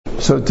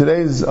So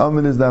today's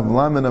Amid is Daf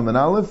Lamed Amid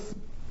Aleph,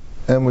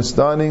 and we're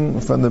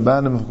starting from the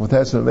bottom of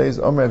Chotes Reveis,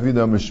 Amr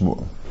Avida Amr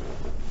Shmuel.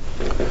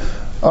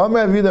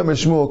 Amr Avida Amr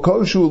Shmuel,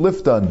 Koshu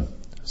Liftan,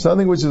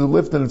 something which is a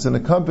liftan, it's an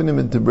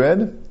accompaniment to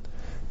bread,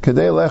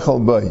 Kadei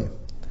Lechal Bay.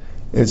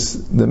 It's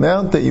the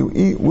amount that you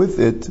eat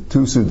with it 2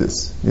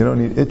 sudas. You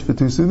don't eat it for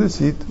 2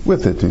 sudas, you eat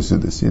with it 2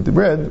 sudas. You eat the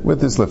bread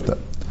with this liftan.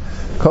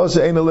 Kol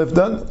she'eina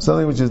liftan,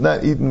 something which is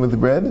not eaten with the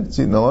bread, it's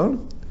eaten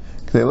alone.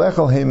 Kadei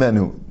Lechal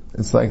Heimenu.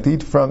 It's like to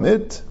eat from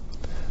it,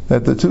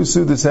 that the 2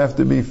 sudas have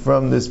to be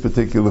from this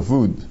particular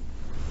food.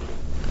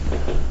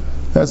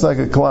 That's like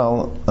a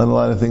klal on a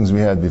lot of things we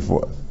had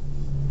before.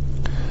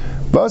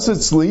 Basar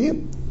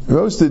tzli,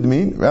 roasted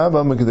meat,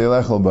 Rabba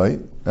Kadei Lechal Bay.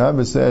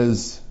 Rabba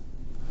says,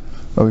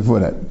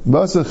 before that,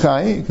 Basar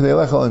chai,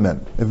 Kadei Lechal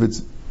Amen. If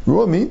it's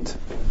raw meat,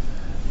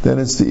 then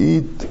it's to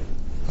eat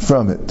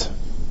from it.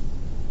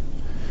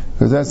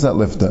 Because that's not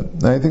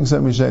liftan. Now I think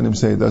some Rishonim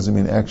say it doesn't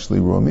mean actually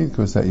raw meat,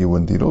 because that you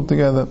wouldn't eat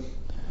altogether.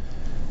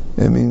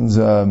 It means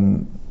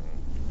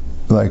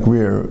like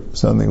rare,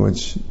 something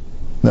which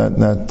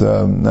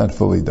not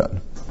fully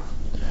done.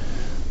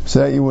 So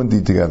that you wouldn't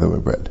eat together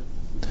with bread.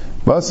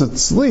 Basar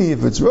tzli,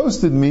 if it's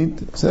roasted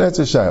meat, so that's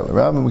a shayla.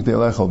 Rabba Mikdei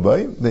Lechal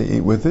Bay, they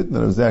eat with it. In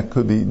other words, that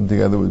could be eaten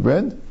together with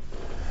bread.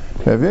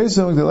 Rav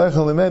Yosef Mikdei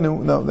Lechal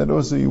Emenu, no, that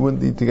also you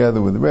wouldn't eat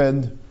together with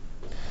bread,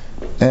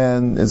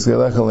 and it's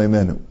Mikdei Lechal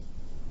Emenu.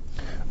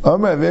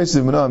 Amar Rav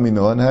Yosef Mena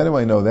Aminon, how do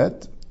I know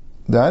that?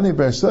 Da'ani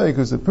Bersai,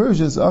 because the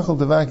Persians achal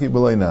tavaki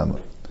b'loi nama.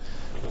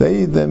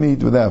 They eat their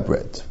meat without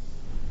bread.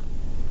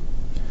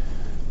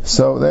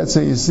 So that's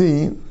how you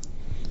see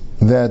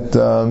that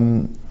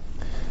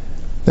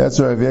that's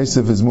why Rav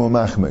Yosef is more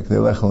machmek. They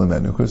lechel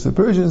imenu, because the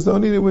Persians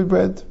don't eat it with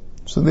bread.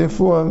 So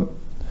therefore,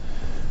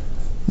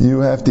 you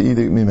have to eat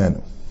it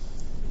mimenu.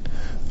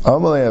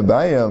 Amalei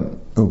Abaya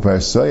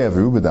u'parsoi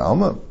avru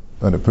b'da'alma.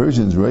 Are the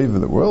Persians rave of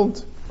the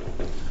world?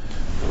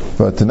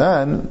 But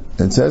Tanan,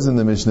 it says in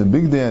the Mishnah,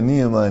 Bigdei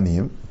aniyim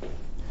la'aniyim,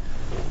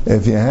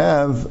 if you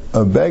have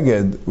a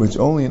beged which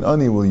only an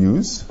ani will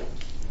use,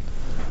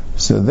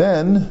 so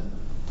then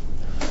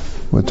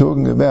we're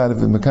talking about if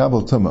it's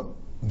makabel tumah.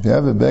 If you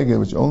have a beged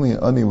which only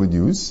an ani would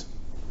use,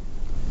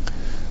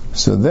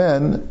 so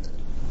then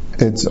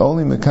it's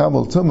only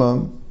makabel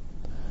tumah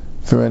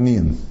for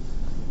aniyim.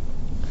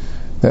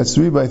 That's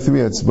 3 by 3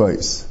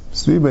 etzbais.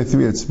 3 by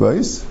 3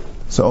 etzbais,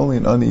 so only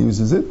an ani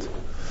uses it.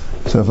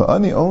 So if an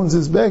ani owns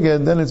his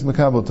beged, then it's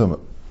makabel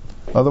tumah.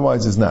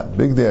 Otherwise it's not.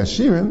 Bigdei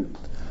ashirim,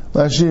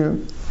 lashir.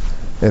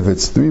 If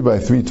it's 3 by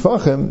 3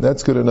 tvachim,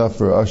 that's good enough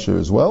for usher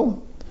as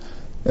well.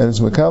 And it's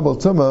makabel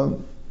tumah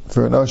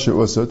for an usher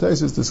also.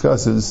 Taisus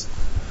discusses,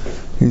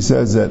 he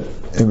says that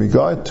in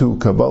regard to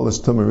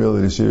Kabbalah's tumah,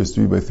 really the shir is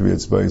 3 by 3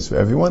 etzbais for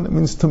everyone. It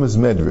means tumah's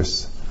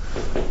medris.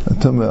 A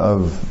tumah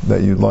of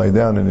that you'd lie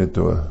down in it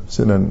or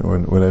sit on or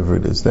whatever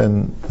it is.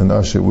 Then an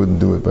usher wouldn't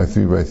do it by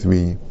 3 by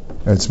 3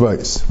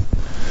 etzbais.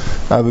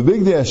 A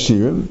bigdei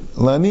ashirim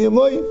la'aniyim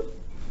loy.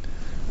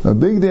 A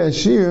bigdei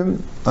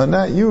ashirim are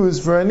not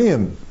used for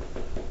aniyim.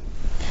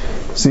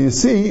 So you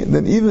see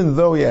that even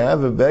though you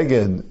have a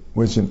beged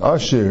which an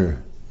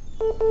usher,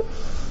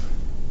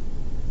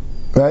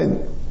 right?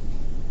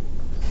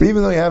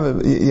 Even though you have a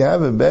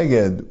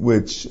beged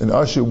which an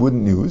usher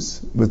wouldn't use,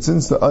 but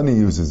since the ani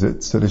uses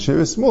it, so the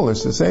shir is smaller.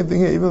 So the same thing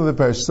here. Even the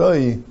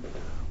parsai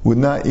would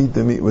not eat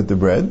the meat with the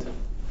bread,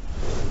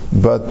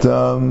 but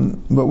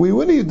we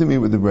would eat the meat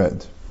with the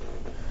bread.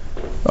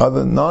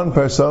 Other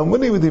non-parsai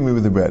wouldn't eat the meat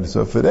with the bread.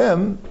 So for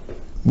them,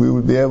 we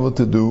would be able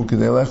to do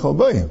Kadei Lechal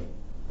Bay.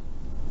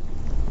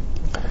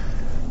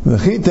 And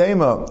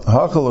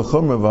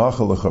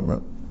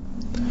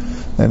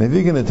if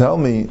you're going to tell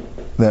me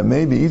that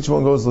maybe each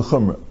one goes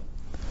l'chumrah,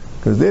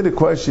 because there the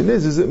question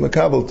is it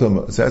makabel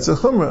tumah? So that's a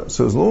chumrah.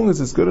 So as long as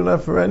it's good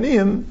enough for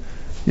aniyim,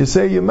 you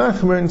say you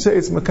machmer and say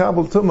it's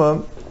makabel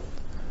tumah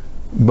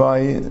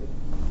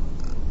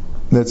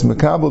that's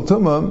makabel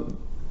tumah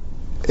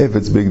if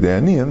it's bigdei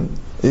aniyim,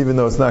 even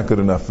though it's not good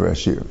enough for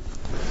ashir.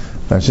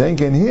 Now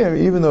Shenken here,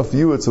 even though for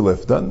you it's a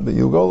liftan, but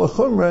you go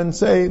l'chumrah and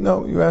say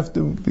no, you have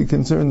to be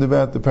concerned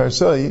about the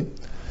parsai,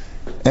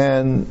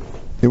 and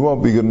it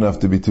won't be good enough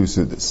to be 2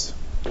 sudas.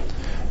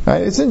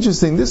 Right, it's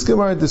interesting. This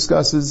Gemara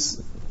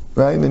discusses,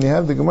 right? And you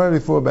have the Gemara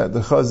before about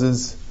the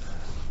chazes,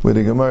 where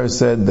the Gemara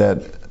said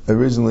that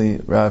originally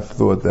Rav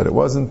thought that it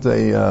wasn't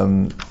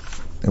an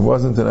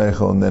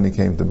eichel, and then he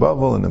came to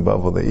Bavel, and in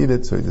Bavel they eat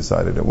it, so he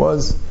decided it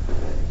was.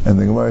 And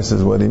the Gemara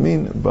says, what do you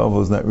mean? Bavel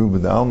is not Ruba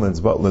D'Alma,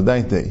 it's Batla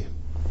Daite.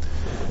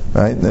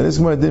 Right? Now this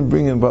Gemara didn't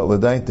bring in Batla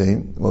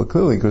Daite, well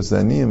clearly because the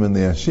Aniyim and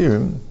the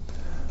Ashirim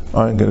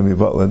aren't going to be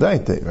Batla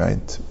Daite,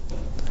 right?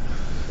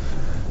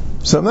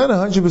 So I'm not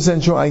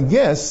 100% sure. I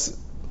guess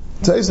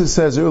Taisus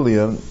says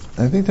earlier,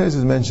 I think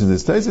Taisus mentioned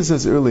this, Taisus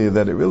says earlier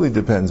that it really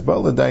depends.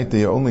 Batla Daite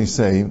you only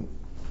say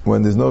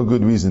when there's no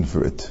good reason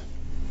for it.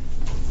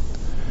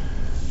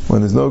 When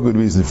there's no good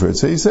reason for it.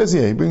 So he says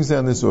here, he brings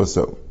down this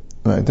also.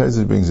 Right,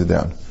 Taisus brings it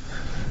down.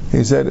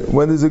 He said,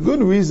 when there's a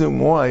good reason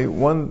why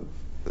one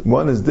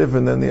is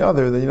different than the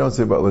other, then you don't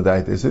say Batla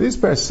Daite. So these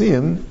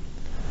Parsiim,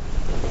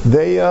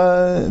 they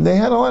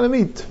had a lot of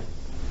meat.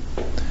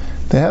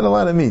 They had a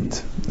lot of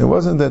meat. It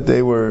wasn't that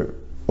they were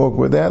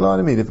awkward. They had a lot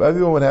of meat. If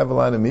everyone would have a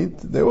lot of meat,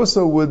 they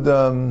also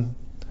wouldn't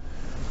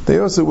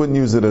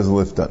use it as a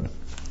liftan.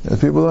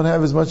 If people don't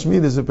have as much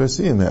meat as the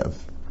Persian have.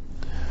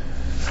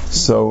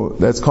 So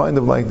that's kind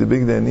of like the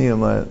big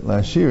Daniyim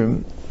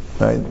Lashirim,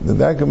 right?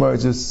 The Gemara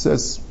just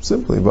says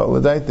simply,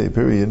 Ba'ladaite,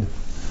 period.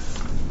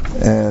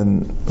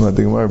 And what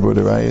the Gemara brought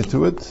a raya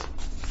to it.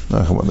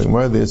 What the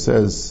Gemara there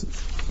says,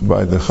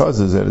 by the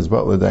Chazas, that is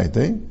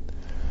Ba'ladaite.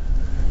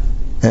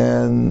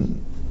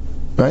 And,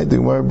 right, the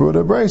Gemara brought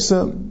a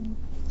brisa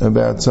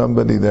about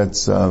somebody that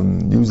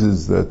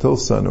uses the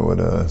tilson or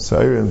the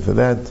siren for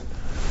that,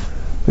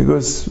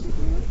 because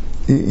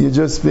you're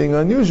just being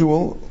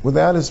unusual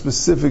without a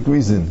specific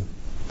reason.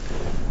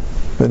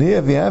 But here,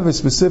 if you have a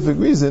specific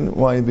reason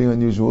why you're being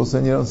unusual,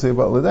 then you don't say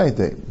about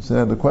Ladaite. So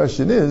now the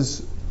question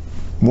is,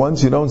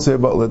 once you don't say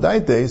about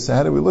Ladaite, so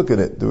how do we look at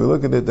it? Do we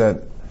look at it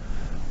that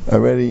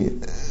already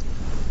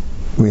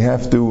it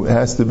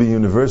has to be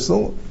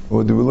universal?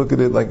 Or do we look at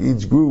it like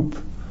each group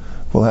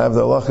will have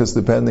the halachas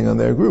depending on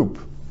their group?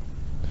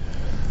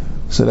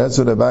 So that's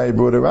what Abaye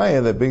brought a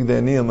raya, that big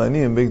day Aniyim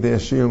Laniyim, big day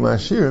Ashirim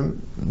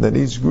Ashirim, that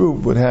each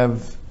group would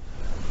have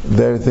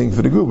their thing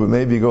for the group, but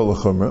maybe you go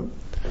l'chumrah.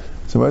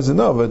 So I said,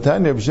 no,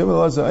 V'tanya b'shem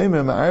elazar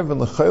aimer ma'arvan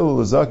l'chayl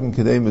l'zakin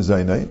k'dei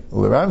mezaynai,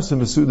 l'ram se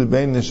mesuda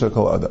bein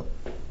nishakal adam.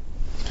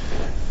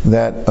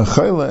 That a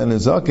chayla and a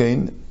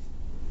zakin,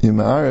 you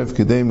ma'arv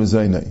k'dei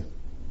mezaynai.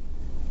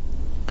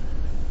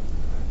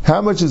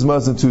 How much is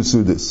mazan two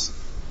sudas?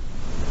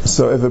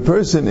 So if a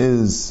person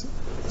is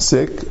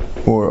sick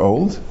or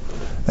old,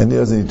 and he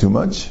doesn't eat too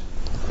much,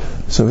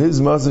 so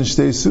his mazan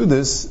shtei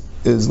sudas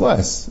is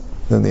less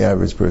than the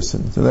average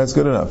person. So that's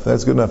good enough.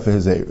 That's good enough for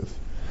his erev.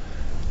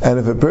 And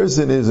if a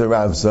person is a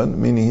ravsan,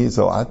 meaning he eats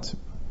a lot,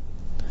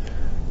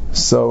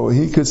 so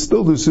he could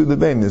still do suda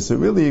bainis. So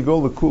really you go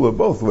l'kula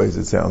both ways,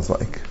 it sounds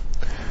like.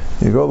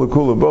 You go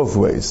l'kula both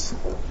ways.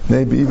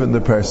 Maybe even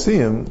the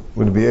Parsiim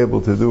would be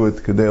able to do it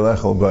k'dei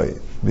lechel bay,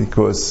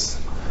 because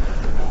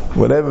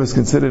whatever is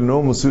considered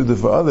normal suda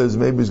for others,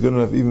 maybe is good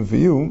enough even for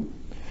you.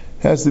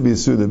 Has to be a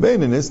suda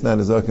bainis, not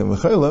a zaken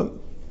v'chayla,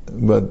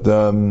 but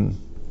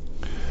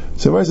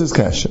so where's his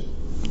kasha?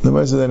 The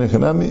Ma'aseh then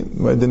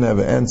Echanami, I didn't have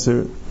an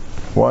answer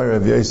why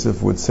Rav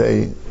Yosef would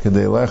say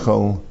Kedei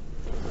Lechol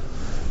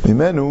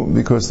Mimenu,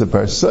 because the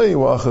Parsai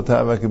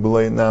Wa'achatava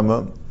Kibulei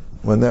Nama,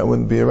 when that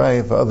wouldn't be a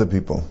raya for other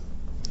people.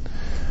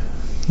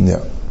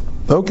 Yeah.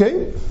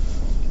 Okay.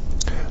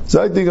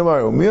 Zayti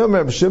Gemara. Miyam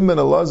Reb Shimon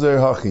Elazar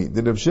Hachi.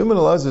 Did Reb Shimon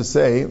Elazar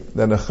say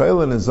that a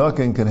chayil and a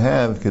zaken can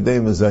have Kedei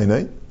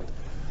Mezaynai,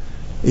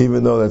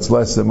 even though that's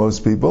less than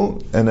most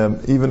people, and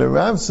even a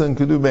ravsan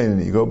could do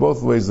beinani? You go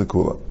both ways the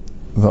kula.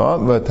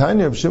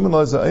 V'atanya Reb Shimon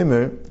Elazar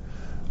Eimer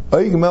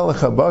Oig Melech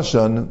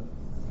Habashan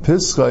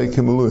Pischai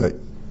Kimuluhay.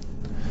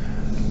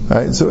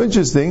 Right, so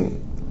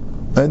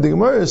interesting. And the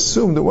Gemara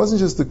assumed it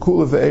wasn't just the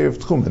kula for Erev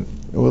Tchumen.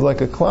 It was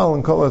like a klal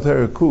and kol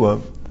atera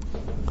kula,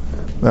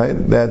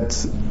 right? That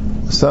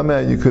somehow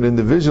you could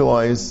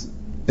individualize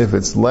if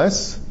it's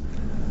less,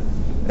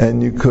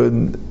 and you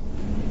could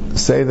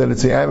say that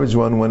it's the average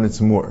one when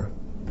it's more.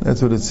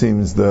 That's what it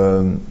seems.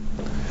 So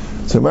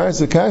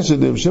Maris Akasha,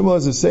 the Shimon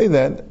Elazar say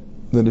that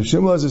if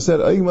Shimon Elazar said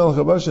Oig Melech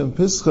Habashan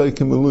Pischai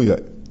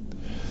Kimuluhay,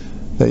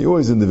 that you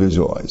always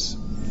individualize.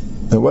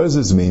 And what does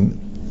this mean?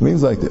 It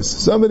means like this.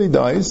 Somebody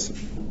dies,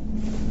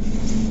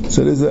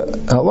 so there's a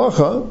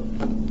halacha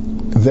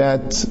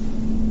that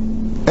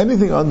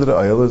anything under the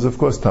oil is of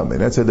course tamei.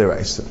 That's a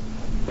deraisa.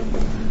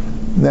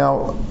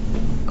 Now,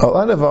 a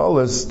lot of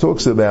Alas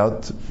talks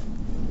about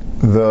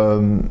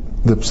the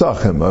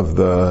psachim of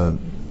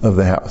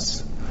the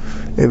house.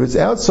 If it's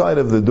outside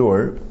of the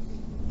door,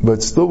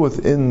 but still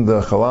within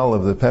the halal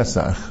of the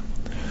Pesach,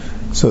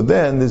 so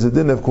then there's a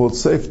din of called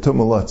seif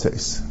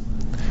tumulatzes.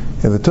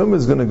 If the tum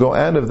is going to go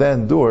out of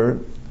that door,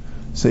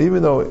 so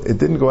even though it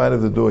didn't go out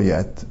of the door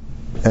yet,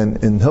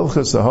 and in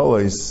Hilchas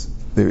Haholos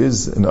there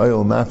is an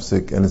oil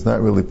mafsik, and it's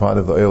not really part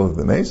of the oil of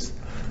the mace,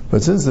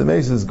 but since the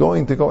mace is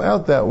going to go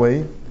out that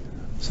way,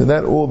 so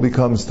that all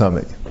becomes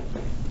tamei.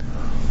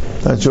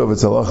 Not sure if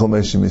it's halachal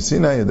meshim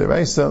misinai or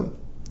deraisa,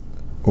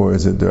 or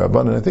is it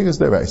derabanan? I think it's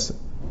deraisa.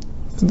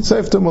 It's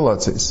seif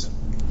tumulatzes.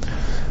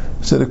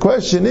 So the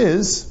question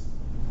is,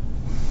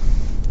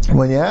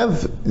 when you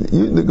have,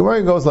 the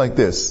Gemara goes like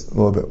this a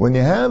little bit. When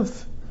you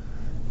have,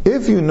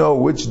 if you know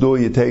which door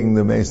you're taking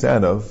the mace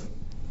out of,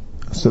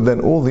 so then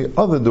all the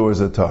other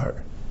doors are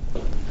tahar.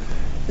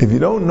 If you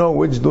don't know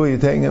which door you're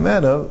taking them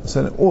out of,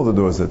 so then all the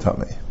doors are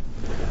tamei.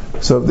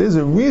 So if there's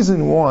a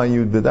reason why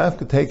you'd have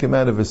to take him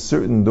out of a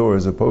certain door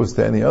as opposed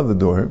to any other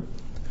door,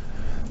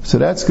 so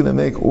that's going to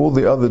make all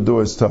the other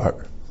doors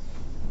tahar.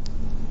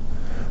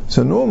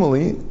 So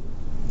normally,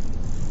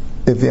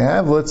 if you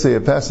have, let's say,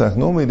 a Pesach,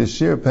 normally the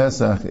sheer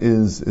Pesach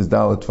is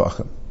Dalet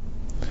Tvachim.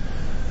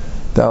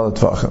 Dalet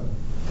Tvachim.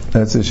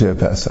 That's the sheer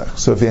Pesach.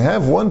 So if you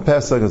have one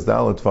Pesach as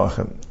Dalet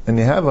Tvachim, and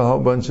you have a whole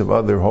bunch of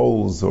other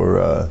holes,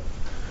 or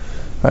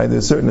there's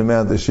a certain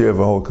amount of sheer of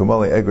a whole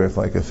Kamali Egref,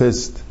 like a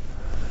fist,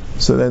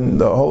 so then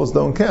the holes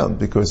don't count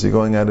because you're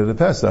going out of the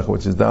Pesach,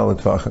 which is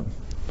Dalet Tvachim.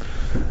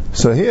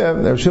 So here,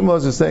 Rav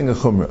Shimon is saying a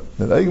chumrah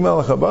that Eig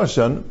Melech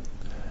HaBashan,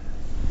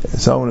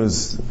 someone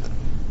who's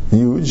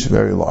huge,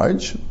 very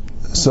large.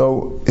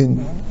 So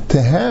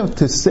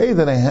to say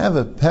that I have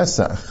a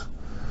Pesach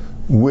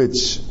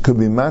which could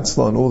be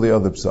matzla on all the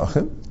other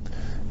Pesachim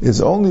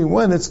is only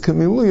when it's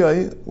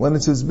kamiluyai, when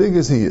it's as big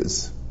as he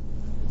is,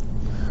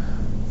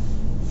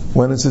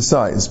 when it's a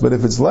size. But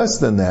if it's less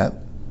than that,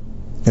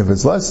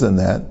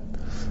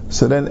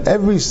 so then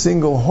every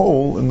single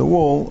hole in the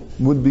wall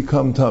would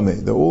become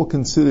tamei. They're all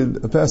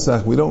considered a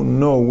Pesach. We don't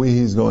know where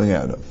he's going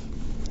out of.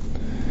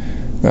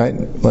 Right?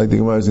 Like the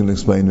Gemara is going to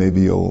explain,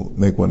 maybe you'll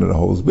make one of the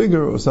holes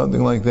bigger or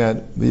something like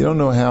that, but you don't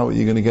know how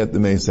you're going to get the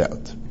mace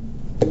out.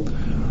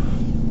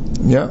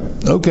 Yeah?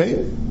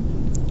 Okay.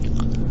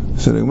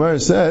 So the Gemara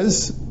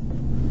says,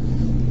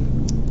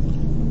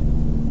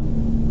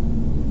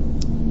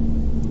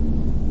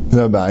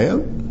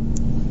 Abaya.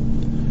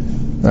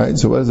 Right?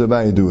 So what does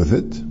Abaya do with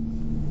it?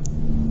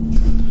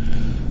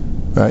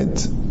 Right?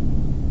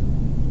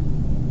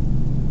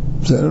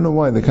 So I don't know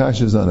why the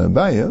kasha is on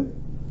Abaya.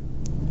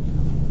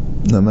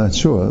 I'm not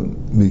sure,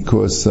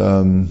 because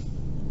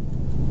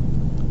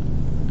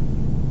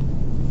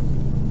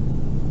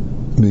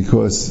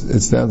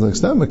it sounds like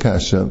Stam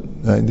Kasha,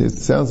 right? It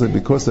sounds like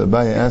because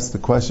Abaya asked the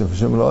question for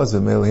Shimon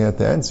Elazar, maybe he had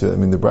to answer it. I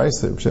mean, the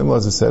Brisa, Shimon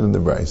Elazar said in the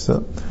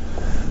Brisa,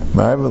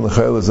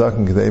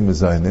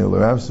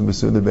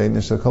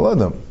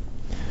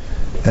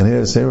 and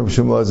here the same Rabbi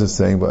Shimon Elazar is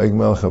saying,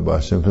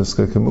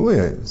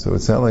 so it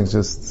sounds like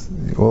just,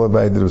 all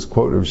Abaya did was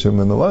quote Rabbi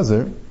Shimon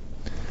Elazar.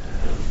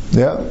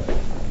 Yeah.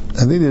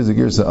 I think there's a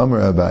Girsa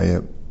Amar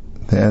Abaya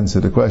to answer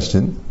the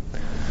question.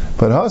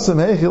 But Hasam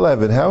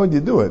Heichilevit, how would you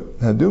do it?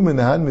 Are you going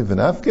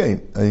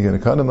to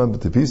cut him up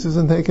into pieces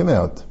and take him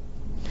out?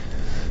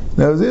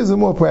 Now there's a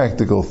more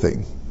practical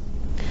thing.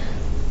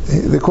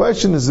 The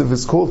question is if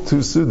it's called two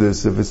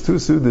sudas, if it's two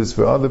sudas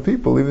for other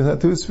people, even if it's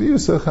not two for you,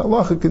 so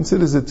Halacha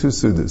considers it two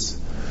sudas.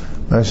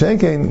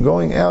 Mashenkein,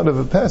 going out of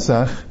a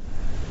Pesach,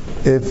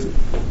 if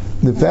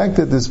the fact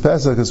that this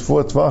Pesach is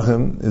 4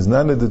 Tvachim is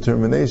not a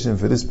determination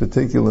for this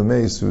particular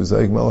mace who's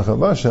Eig Melech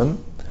HaBashan,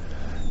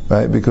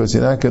 right? Because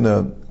you're not going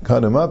to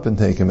cut him up and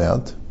take him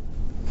out.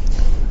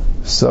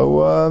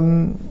 So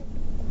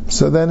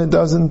then it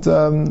doesn't.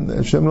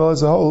 If Shimon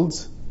Elazar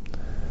holds,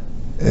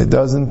 it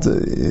doesn't.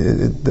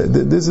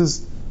 This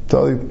is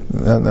totally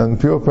on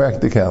pure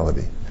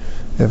practicality.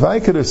 If I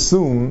could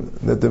assume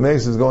that the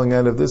mace is going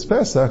out of this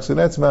Pesach, so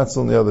that's matzal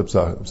on the other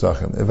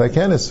Pesachim. If I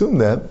can't assume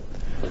that,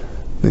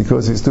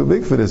 because he's too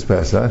big for this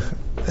Pesach,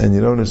 and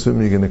you don't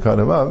assume you're going to cut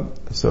him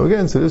up, so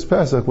this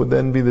Pesach would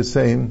then be the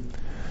same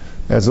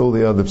as all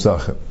the other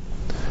Pesachim.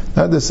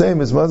 Not the same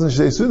as Mazon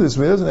Shtei Sudas,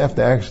 where he doesn't have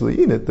to actually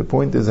eat it. The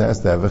point is it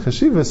has to have a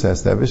cheshivas,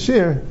 has to have a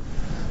shear.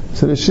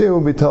 So the shear will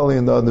be totally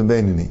in the Adam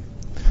Beinani.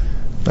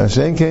 Now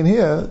Shein Kain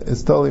here,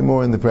 it's totally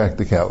more in the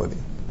practicality.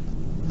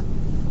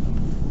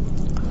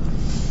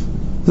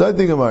 Zayt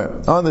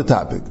Gemara, on the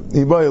topic,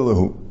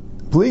 Ibayilahu.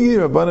 Pligi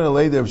Rabbanan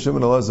Aleid of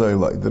Shimon Elazar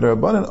Elai. The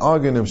Rabbanan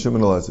argue of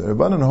Shimon Elazar.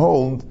 Rabbanan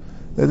hold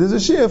that there's a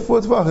shear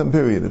 4 Tvachim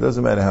period. It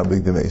doesn't matter how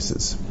big the mace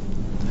is.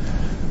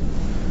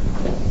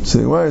 So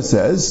the Gemara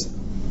says,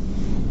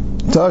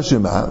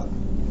 Tashima,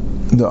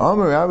 the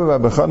Amar Rabbi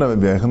Bachana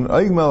Mebechan,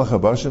 Eig Melech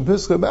HaBashan,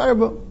 Pischa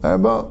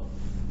B'Arba.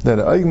 That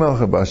Eig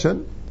Melech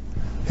HaBashan,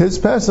 his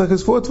Pesach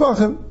is 4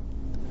 Tvachim.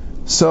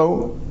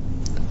 So,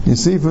 you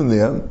see from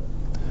there,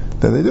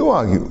 that they do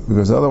argue,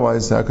 because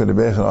otherwise how could the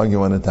Bechan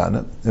argue on a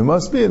Tana? It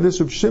must be this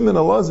Reb Shimon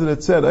Elazar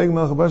that said Eig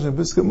Melech HaBashan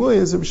Pischa Muli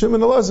is Reb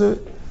Shimon Elazar,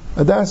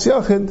 a Das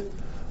Yachid,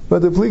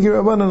 but the Pligi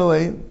Rabbanan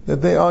Alei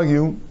that they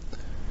argue,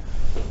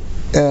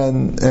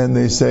 and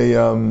they say,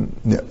 so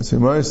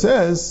Gemara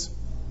says,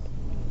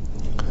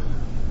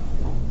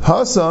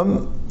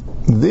 Hasam,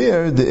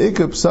 there the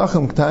Ikar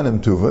Psachim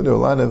Ktanim Tuva, there are a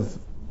lot of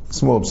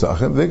small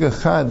Psachim, V'ikar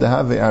Chad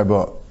Dehave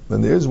Arba,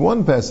 and there is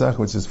one Pesach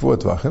which is 4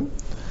 Tvachim.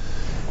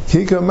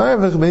 The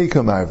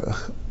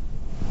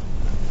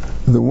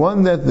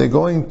one that they're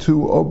going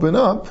to open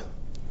up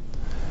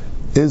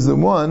is the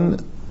one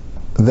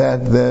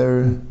that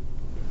they're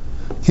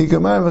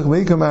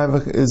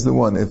is the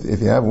one.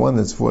 If you have one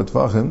that's 4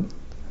 Tvachim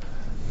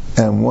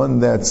and one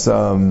that's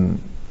and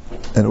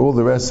all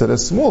the rest that are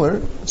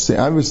smaller, so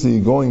obviously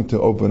you're going to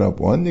open up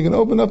one. You can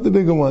open up the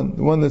bigger one,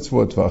 the one that's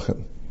 4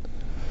 Tvachim.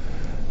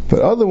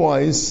 But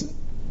otherwise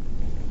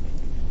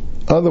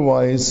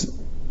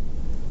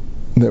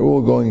they're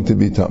all going to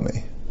be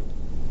tamei.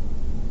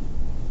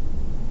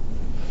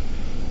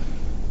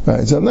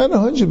 Right, so I'm not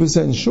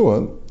 100%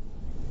 sure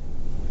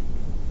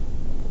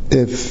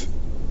if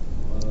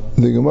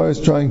the Gemara is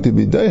trying to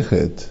be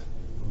deichet,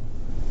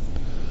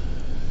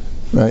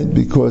 right?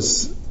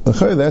 Because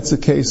that's a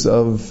case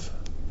of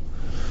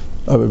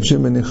Reb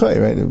Shimon Yochai,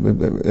 right?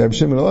 Reb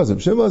Shimon Elazar.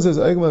 Reb Shimon Elazar says,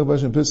 "Eig Melech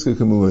HaBashan Pischa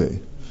Kamulei."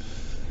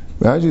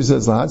 Rashi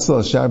says,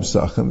 "Lahatzal Shab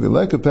Sachem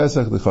v'leka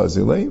Pesach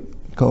D'Chazilei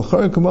Kol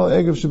Chor Kamal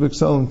Egev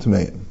Shebeksalim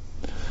Tmeim."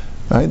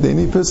 Right? They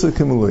need Pischa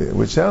Kamulei,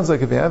 which sounds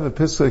like if you have a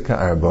Pischa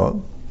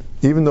Ka'arba,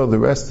 even though the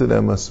rest of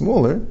them are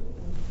smaller,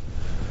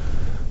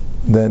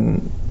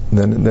 then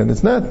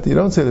it's not, you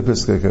don't say the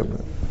Piska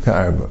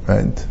Ka'arba,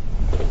 right?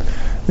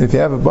 If you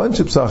have a bunch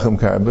of Psachim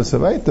Ka'arba,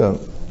 Savaita,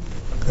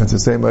 it's the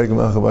same like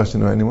Melech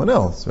HaVashon or anyone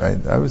else, right?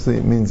 Obviously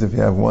it means if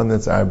you have one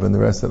that's Arba and the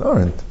rest that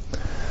aren't.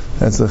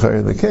 That's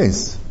the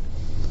case.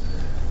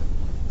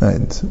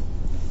 Right?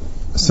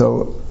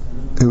 So,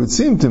 it would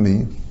seem to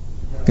me,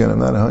 again, I'm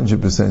not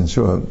 100%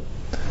 sure,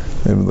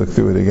 maybe look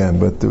through it again,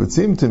 but it would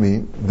seem to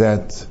me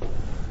that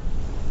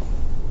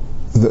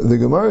the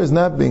Gemara is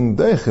not being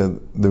deichad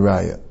the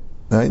Raya,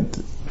 right?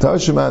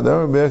 Tashima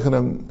Adar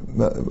Be'echanam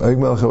Melech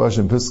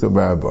HaVashon Piska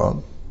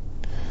Barba,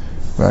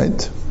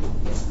 right?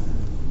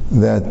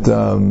 That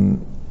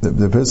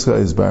the Piska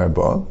is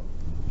Barba,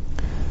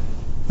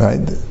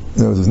 right?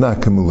 No, it's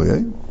not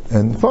Kamuliyah,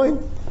 and fine,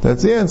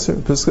 that's the answer.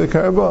 Piska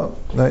Karba,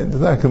 right? It's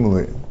not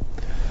Kamuliyah.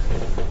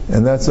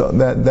 And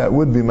that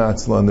would be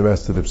matzlah on the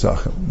rest of the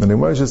psachim. And the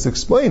Gemara is just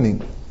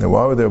explaining that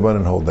why would the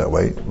Rabbanan hold that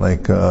way?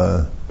 Like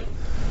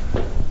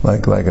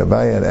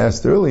Abaye had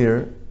asked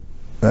earlier,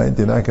 right?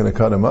 You're not going to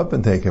cut him up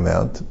and take him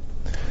out.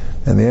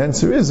 And the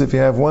answer is, if you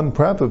have one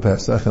proper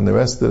Pesach and the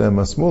rest of them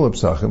are smaller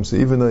psachim, so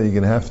even though you're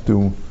going to have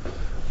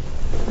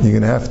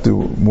to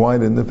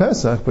widen the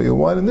Pesach, but you'll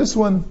widen this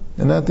one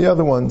and not the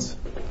other ones.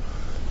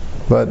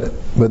 But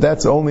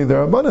that's only the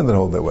Rabbanan that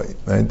hold that way,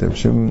 right? Reb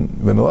Shimon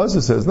ben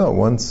Elazar says no.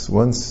 Once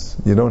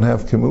you don't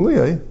have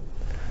Kimuliyah,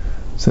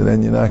 so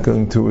then you're not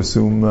going to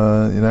assume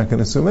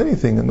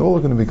anything, and all are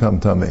going to become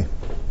tamei,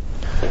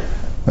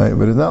 right?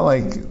 But it's not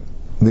like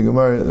the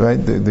Gemara, right?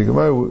 The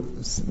Gemara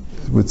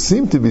would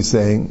seem to be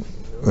saying,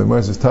 the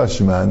Gemara says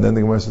Tashima, and then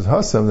the Gemara says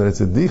Hasam, that it's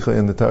a dicha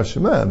in the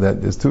Tashima,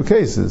 that there's two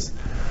cases.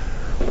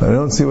 But I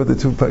don't see what the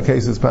two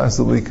cases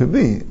possibly could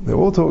be. They're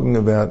all talking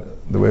about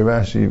the way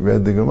Rashi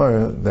read the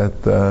Gemara,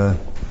 that the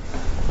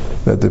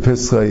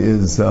Pischa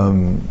is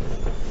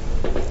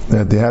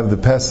that they have the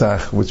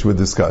Pesach which we're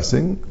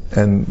discussing,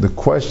 and the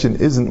question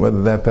isn't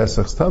whether that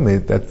Pesach's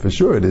tamei. That for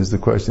sure it is. The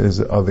question is,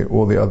 are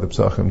all the other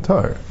Pesachim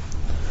tar?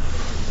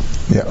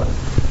 Yeah.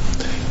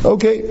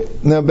 Okay.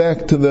 Now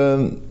back to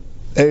the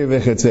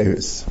Erev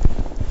Chetzeris.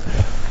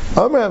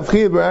 Amar Rav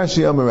Chiya bar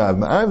Ashi Amar Rav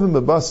Ma'arvim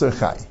b'basar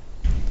chai.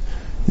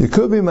 You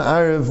could be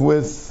ma'ariv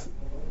with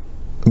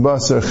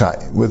basar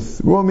chai,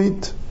 with raw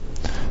meat.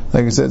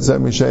 Like I said,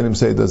 some Rishonim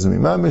say it doesn't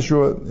mean mamish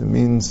raw. It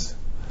means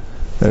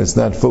that it's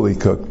not fully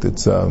cooked.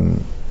 It's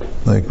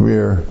like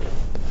rear,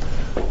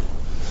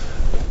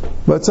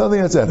 but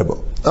something that's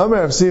edible.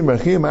 Amar Rav Sim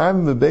Rachim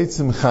ma'arvim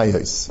b'beitzim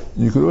chayos.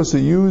 You could also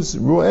use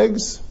raw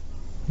eggs.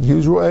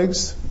 Use raw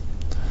eggs.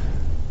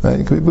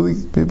 Right?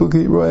 People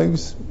can eat raw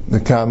eggs. The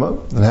kama,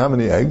 and how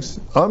many eggs?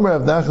 Amar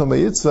Rav Nachman bar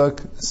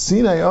Yitzchak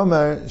Sinai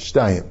Amar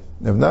Shtayim.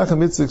 Rav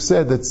Nachman Yitzchak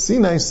said that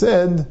Sinai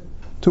said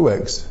 2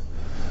 eggs.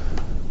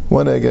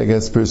 1 egg, I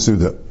guess, per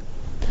Suda.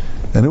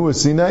 And who was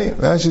Sinai?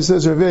 Rashi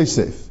says Rav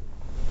Yosef.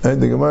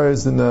 And the Gemara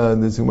is in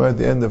the Gemara at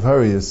the end of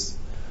Harius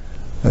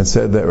that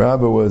said that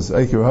Rabbah was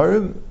Eikir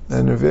Harim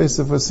and Rav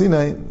Yosef was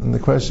Sinai. And the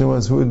question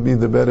was, who would be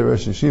the better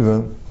Rosh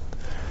Yeshiva?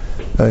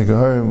 Eikir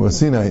Harim was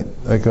Sinai.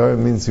 Eikir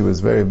Harim means he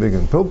was very big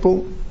and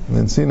pilpul, and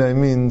then Sinai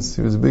means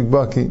he was a big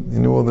bucky. He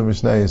knew all the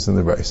Mishnayos and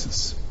the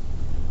Brises.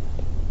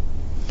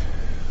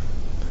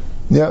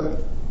 Yeah.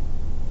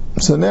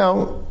 So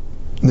now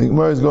the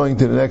Gemara is going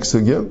to the next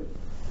sugya.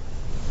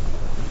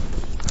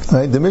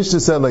 Right? The Mishnah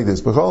said like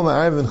this: "B'chol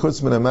ma'arvin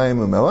chutz min hamayim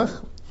u'melech,"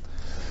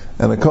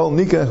 and a kol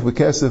nikach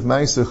v'kesef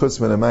ma'aser chutz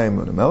min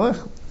hamayim u'melech.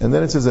 And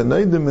then it says a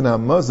neidim min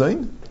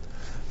hamazayin.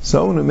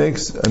 Someone who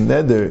makes a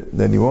neder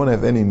that he won't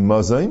have any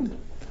mazayin,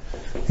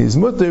 he's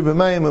mutter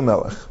b'mayim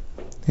u'melech.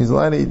 He's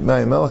allowed to eat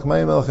mayim melech.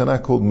 Mayim melech are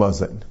not called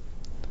mazayin,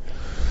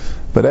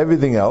 but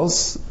everything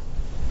else,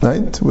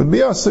 right, would be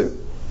asur.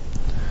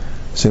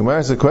 So Gemara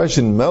asks the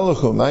question: Melech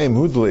mayim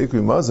hudla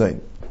ikri mazayin.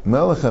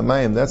 Melech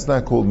mayim, that's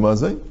not called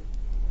mazayin,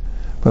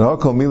 but I'll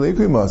call mila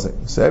ikri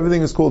mazayin. So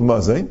everything is called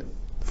mazayin,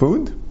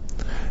 food,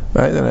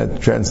 right? And I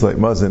translate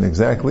mazayin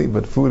exactly,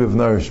 but food of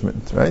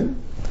nourishment, right?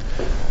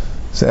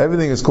 So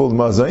everything is called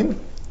mazayin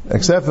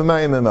except for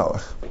mayim and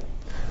melech.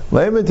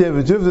 Leimet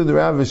yevutuvda the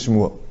Rav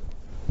Shmuel.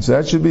 So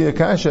that should be a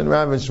kasha and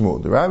Rav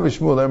Shmuel. The Rav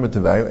Shmuel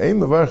lemetavayu ein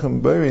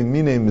mevarchem b'rin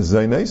minei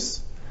mezainis.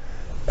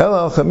 El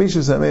al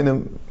chamishus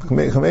aminim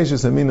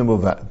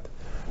b'vad.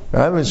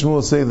 Rav and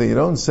Shmuel say that you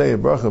don't say a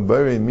bracha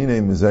b'rei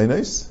minei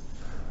mezainis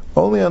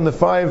only on the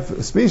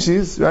 5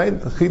 species, right?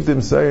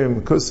 Chitim,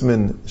 sayim,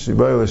 kusmin,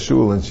 shibayla,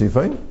 shul, and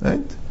shifain,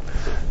 right?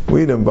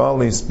 Wheat and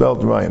barley,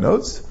 spelt, rye, and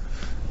oats.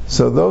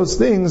 So those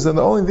things are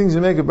the only things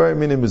you make a b'rei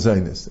minei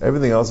mezainis.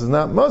 Everything else is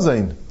not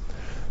mazain.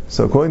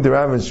 So according to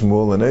Rav and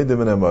Shmuel, an eidim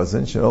and a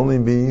mazain should only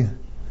be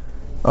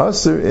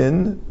asur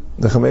in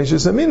the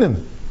chamishus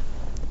aminim.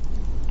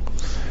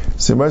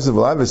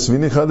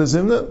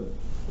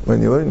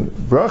 When you learn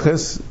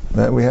brachas,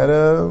 we had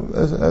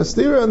a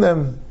steer on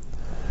them,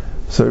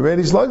 so we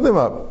already slugged them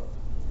up.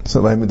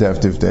 So well, maybe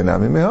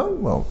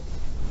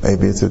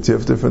it's a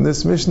tifta from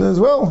this Mishnah as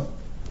well.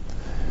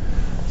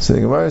 So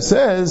the Gemara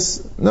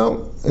says,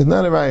 no, it's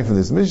not a raya from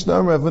this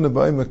Mishnah.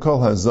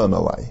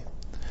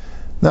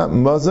 Not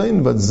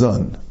mazain, but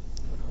zan.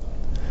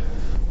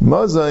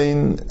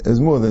 Mazain is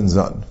more than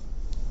zan.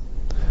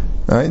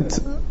 Right?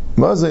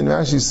 Mazain,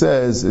 Rashi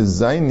says,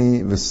 is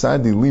zaini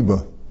v'sadi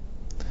liba.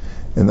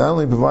 It not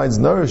only provides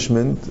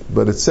nourishment,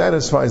 but it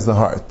satisfies the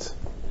heart.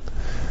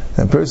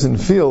 And a person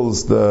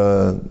feels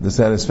the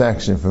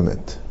satisfaction from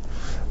it.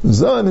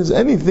 Zan is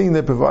anything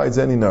that provides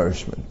any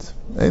nourishment.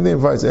 Anything that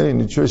provides any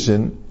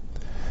nutrition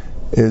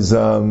is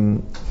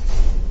chutz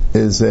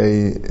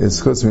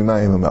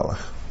mimayim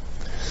hamelech.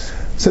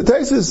 So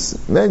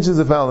Taisus mentions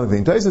the following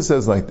thing. Taisus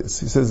says like this.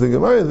 He says the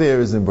Gemara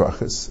there is in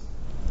Brachas,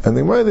 and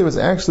the Gemara there was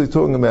actually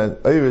talking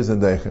about oiris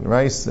and deichen,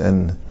 rice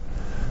and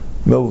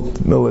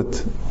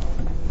millet,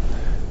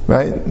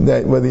 right?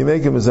 That whether you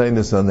make a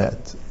mezainis on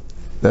that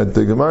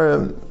the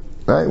Gemara,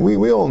 right?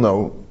 We all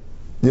know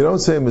you don't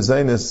say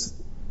mezainis,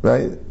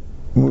 right?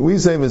 We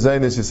say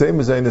mezainis. You say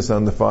mezainis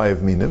on the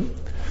 5 minim,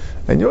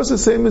 and you also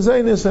say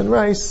mezainis on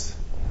rice.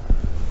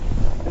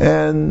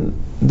 And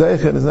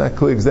deichen is not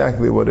clear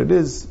exactly what it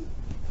is.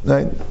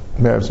 Right?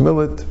 Perhaps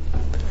millet.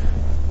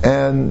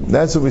 And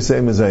that's what we say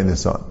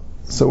mezainis on.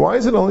 So why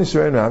is it only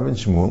Shrein, Rav, and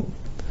Shmuel?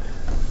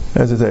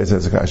 As it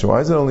says,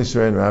 why is it only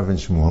Shrein, Rav, and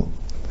Shmuel?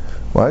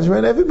 Why is it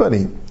Shrein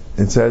everybody?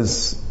 It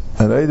says,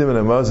 an Eidim and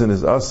a Mazin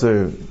is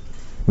Aser,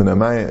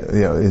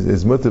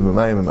 is Mutter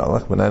b'mayim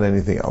hamelech, but not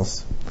anything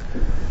else.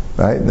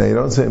 Right? Now you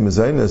don't say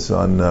mezainis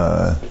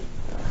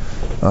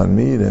on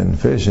meat and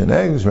fish and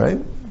eggs, right?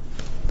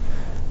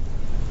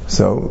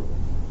 So,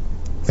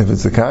 if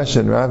it's the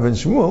kasha and Rav and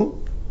Shmuel,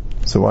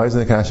 so why isn't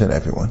the kasha on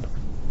everyone?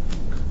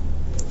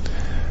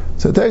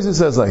 So Taisus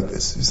says like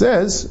this. He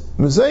says,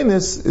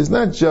 mezainis is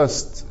not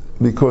just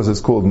because it's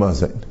called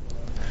mazain.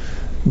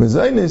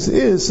 Mezainis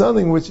is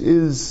something which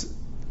is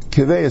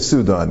kivei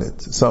suda on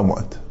it,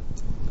 somewhat.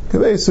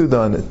 Kivei suda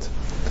on it.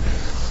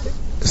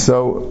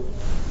 So,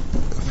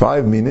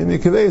 5 minim, you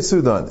kivei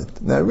suda on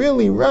it. Now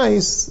really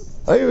rice,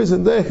 oiris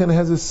and deichen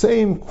has the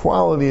same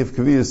quality of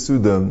kivei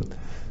suda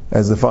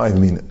as the 5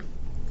 minim.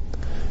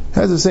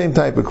 Has the same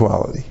type of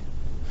quality.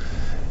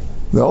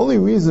 The only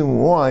reason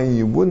why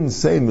you wouldn't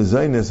say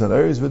mezainis on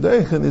oiris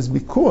v'deichen is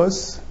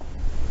because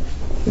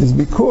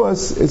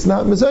it's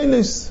not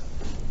mezainis.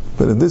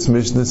 But in this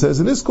Mishnah it says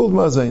it is called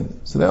mazain.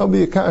 So that will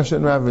be a kasha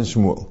and Rav and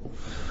Shmuel.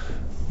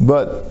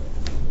 But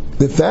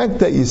the fact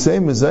that you say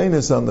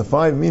mezainis on the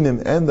 5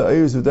 minim and the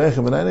oiris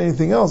v'deichen but not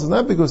anything else is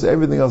not because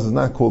everything else is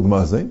not called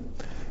mazain.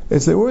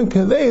 It's that we're in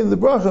Kadei, the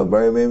bracha,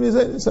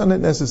 it's not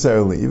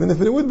necessarily, even if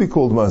it would be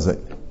called mazain.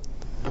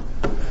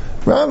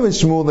 Rav and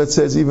Shmuel that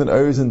says even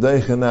oiris and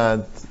deichen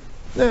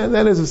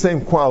that is the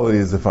same quality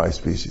as the 5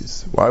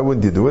 species. Why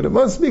wouldn't you do it? It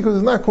must be because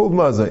it's not called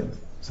mazain.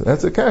 So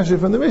that's a kasha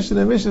from the Mishnah.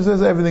 The Mishnah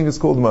says everything is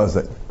called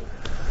mazain.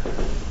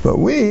 But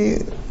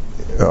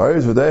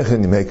oiris and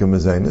deichen, you make a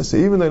mazainis. So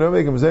even though you don't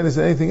make a mazainis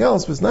on anything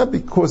else, it's not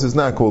because it's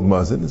not called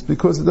mazain. It's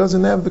because it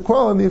doesn't have the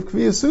quality of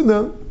kviyas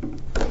suda.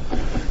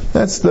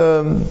 That's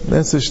the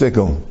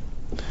shtickle.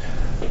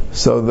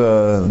 So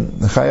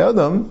the Chai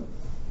Adam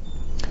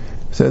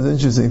says an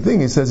interesting thing.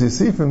 He says, you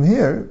see from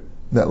here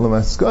that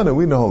Lamaskana,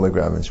 we don't hold like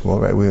Rav and Shmuel,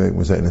 right? We make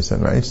mezainis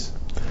on rice.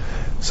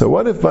 So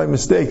what if by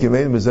mistake you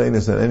made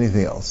mezainis on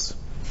anything else?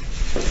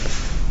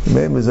 You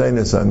made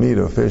mezainis on meat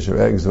or fish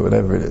or eggs or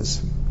whatever it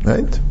is,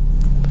 right?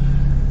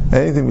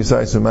 Anything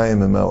besides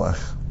Shemayim and Melech.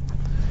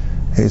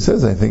 He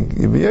says, I think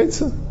you'd be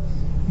Yitzah.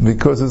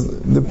 Because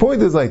the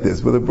point is like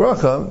this: with a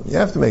bracha, you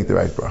have to make the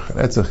right bracha.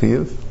 That's a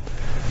chiyuv.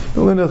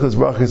 The linuchas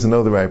bracha is to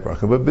know the right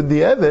bracha. But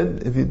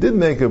b'di'evid, if you did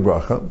make a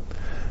bracha,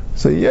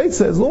 so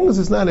Yitzah, as long as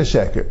it's not a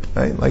sheker,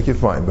 right? Like you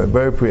find by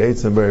Bari Pri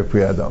Eitz and Bari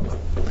Pri Adama,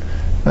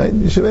 right?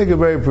 You should make a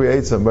Bari Pri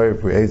Eitz and Bari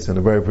Pri Eitz and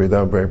a Bari Pri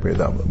Adama, Bari Pri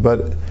Adama.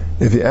 But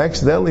if you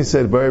accidentally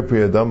said Bari Pri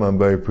Adama and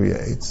Bari Pri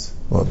Eitz,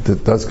 well,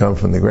 it does come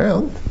from the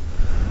ground.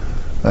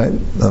 Right?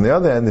 On the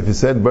other hand, if you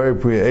said Bari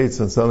Pri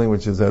Eitz on something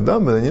which is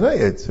Adama, then you're not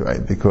Eitz,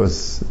 right?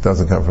 Because it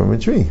doesn't come from a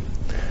tree.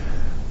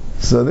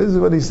 So this is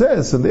what he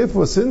says. So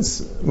therefore, since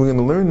we're going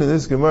to learn in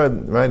this Gemara,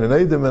 right, an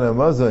Eidim and a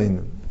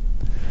Mazain,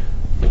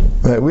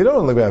 right, we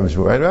don't look at Rav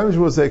Shmuel, right? Rav Shmuel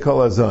will say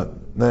Kol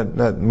Hazan,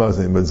 not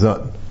Mazain, but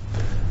Zan.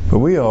 But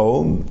we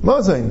hold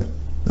Mazain,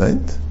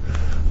 right?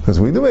 Because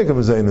we do make a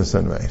Mazain of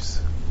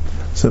sunrise.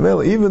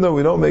 So even though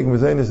we don't make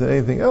mezainis and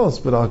anything else,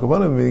 but al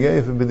kavanah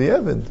b'di'evid and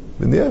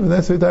b'di'evid,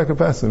 that's the Taka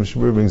Pasim.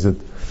 Shmuel brings it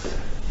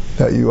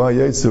that you are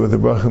Yitzah with the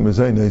bracha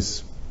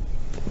mezainis,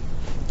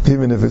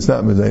 even if it's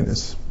not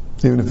mezainis,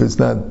 even if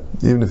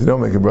you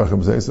don't make a bracha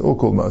mezainis, it's all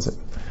called mazain.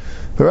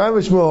 But Rav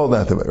and Shmuel hold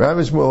not to it. Rav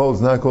and Shmuel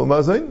holds not called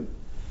mazain,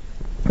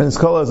 and it's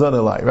called azan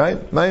alai, right?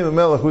 Mayim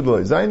melech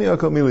hudloi zaini or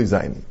kol mili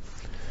zaini.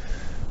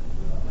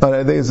 But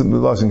I think it's the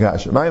lashon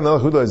kasher. Mayim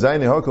melech hudloi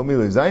zaini or kol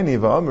mili zaini.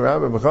 V'am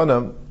Rav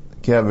B'chana.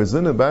 Rabbi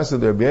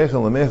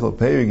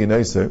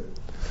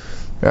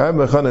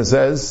Bechana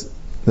says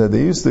that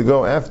they used to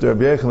go after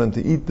Rabbi Yechon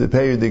to eat the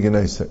Peir de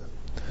Genaiser.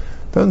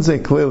 Doesn't say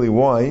clearly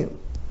why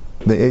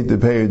they ate the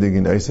Peir de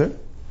Genaiser,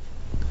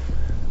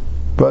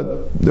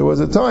 but there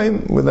was a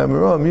time when the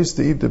Amoraim used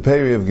to eat the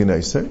Peir of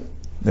Genaiser.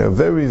 They are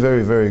very,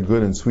 very, very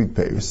good and sweet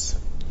peirs.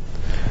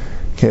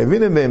 When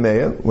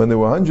there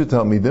were 100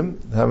 Talmidim,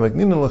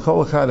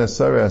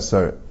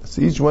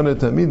 so each one of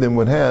the Talmidim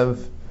would have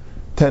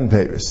 10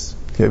 payers.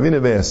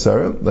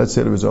 Let's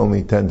say there was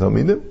only 10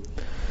 Talmidim.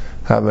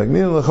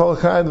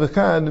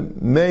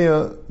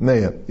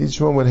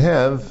 Each one would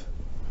have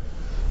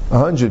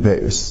 100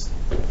 payers.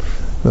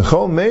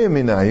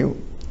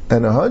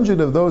 And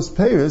 100 of those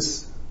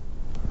payers,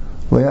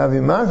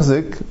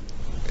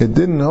 it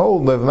didn't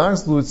hold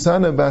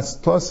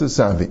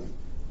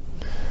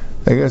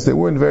I guess they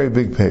weren't very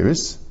big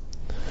payers.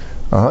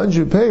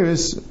 100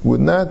 payers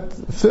would not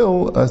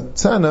fill a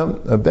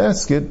tzana, a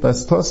basket,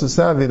 that's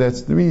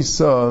 3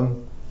 saw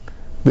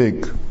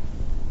big.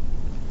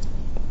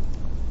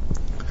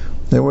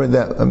 They weren't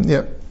that,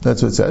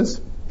 that's what it says.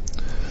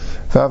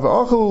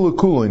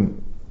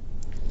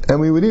 And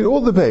we would eat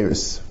all the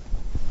payers.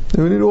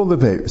 We would eat all the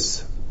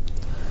payers.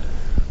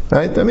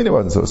 Right? I mean, it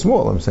wasn't so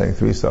small. I'm saying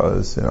 3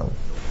 saws,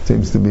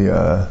 seems to be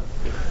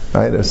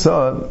right? A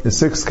saw is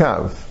 6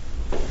 kav.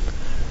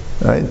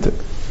 Right?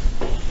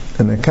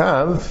 And a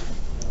kav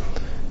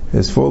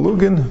is 4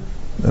 lugin,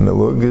 and a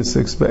lug is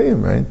 6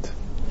 bayim, right?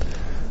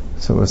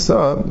 So a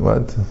saw,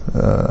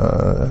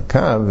 a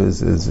kav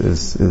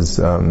is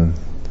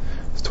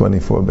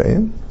 24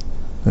 bayim,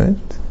 right?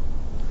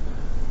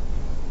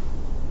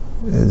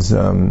 Is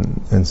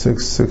and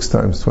 6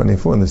 times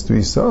 24, and there's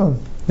 3 saw,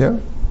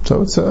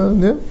 So it's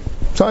a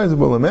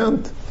sizable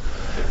amount.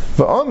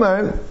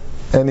 V'omar,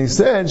 and he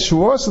said,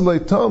 Shuas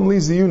leitam li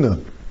ziyuna.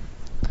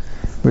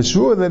 But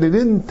sure that he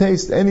didn't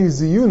taste any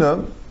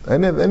ziyuna,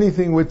 and have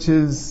anything which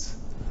is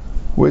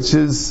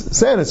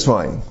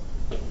satisfying.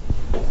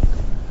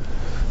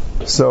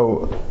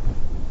 So,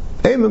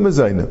 Eimah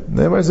Mazayna.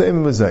 Never say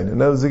Eimah Mazayna.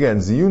 In other words, again,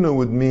 ziyuna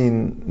would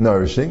mean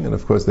nourishing, and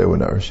of course they were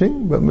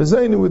nourishing, but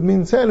Mazayna would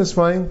mean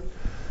satisfying.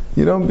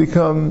 You don't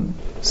become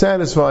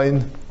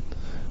satisfied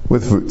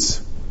with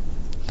fruits.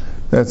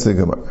 That's the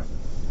Gemara.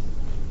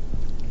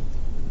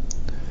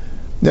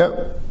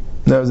 Yep.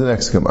 That was the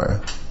next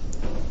Gemara.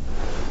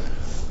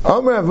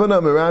 Amar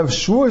Avuna Merav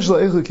Shvur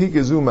Shleichu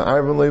Kikazu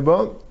Ma'arvin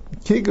Leiba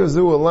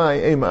Kikazu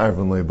Alai Ein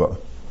Ma'arvin Leiba.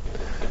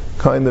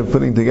 Kind of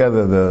putting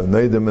together the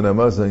Neidim and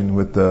Amazin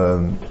with the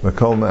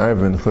Makol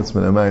Ma'arvin Chutz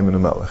Min Amayim and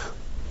Amalek.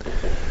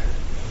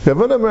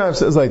 Avuna Merav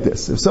says like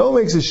this: if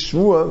someone makes a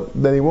shvur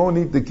that he won't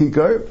eat the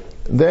kikar,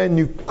 then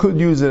you could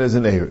use it as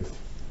an erev.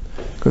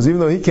 Because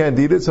even though he can't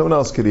eat it, someone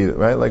else could eat it,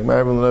 right? Like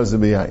Ma'arvin L'naz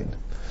behind.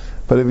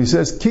 But if he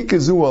says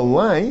Kikazu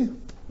Alai,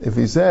 if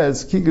he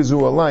says Kikazu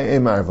Alai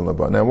Ein Ma'arvin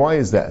Leiba. Now why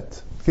is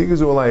that?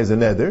 Kikazu Alai is a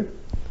neder.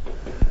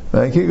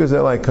 Kikazu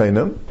Alai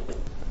kainam.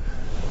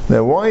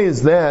 Now why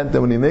is that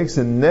when he makes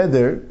a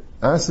neder,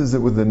 asks it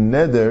with a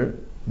neder,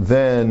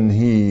 then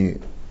he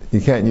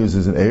can't use it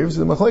as an erev?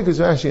 So the machlek is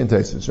Rashi and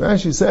Taisus.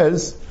 Rashi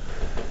says,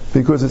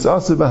 because it's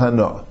asur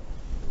b'hana.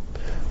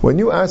 When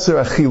you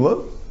asur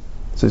achila,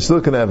 so you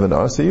still can have an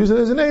as, so use it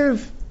as an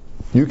erev.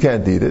 You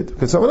can't eat it,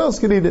 because someone else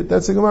can eat it.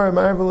 That's the Gemara,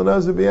 Ma'arvin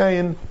L'naz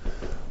b'yayin,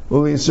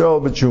 uli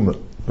Yisrael b'tshuma.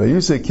 But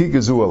you say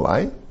Kikazu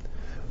Alai,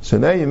 so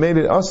now you made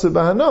it asur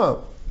b'hana.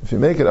 If you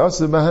make it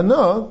asur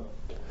b'hana,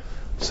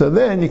 so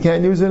then you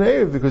can't use an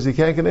erev because you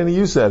can't get any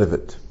use out of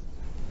it.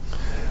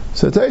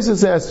 So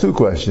Taisus asks 2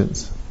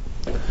 questions.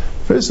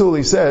 First of all,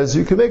 he says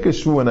you can make a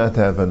shvur not to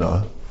have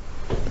hana.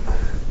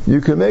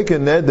 You can make a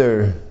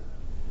neder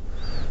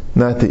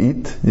not to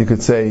eat. You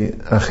could say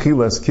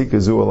achilas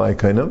kikazu alai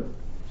kainam.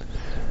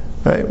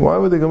 Right? Why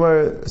would the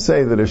Gemara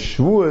say that a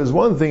shvur is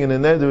one thing and a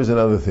neder is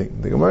another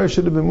thing? The Gemara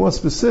should have been more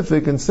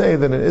specific and say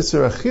that an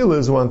isser achila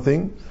is one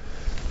thing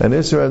and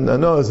isser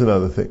hana is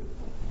another thing.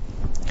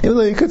 Even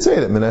though you could say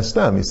that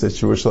minastam, he says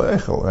shvur shel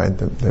echel, right?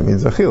 That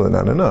means achila,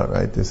 not hana,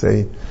 right? To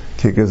say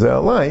kikazu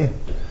alai,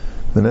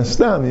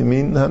 minastam, you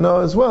mean hana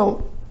as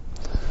well.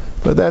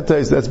 But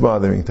that's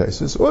bothering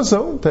Taisus.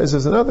 Also,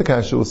 Taisus another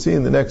kasha we'll see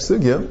in the next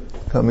sugya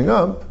coming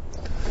up,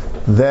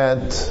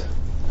 that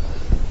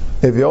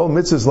if you hold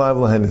mitzvahs lav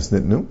lahenis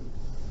nitnu,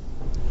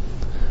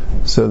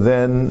 so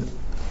then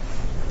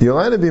you'll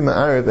either be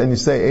ma'ariv and you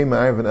say a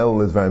ma'ariv and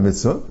el is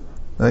mitzvah,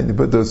 right? You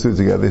put those 2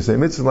 together. You say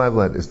mitzvahs lav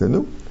lahenis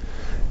nitnu,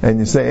 and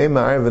you say a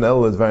ma'ariv and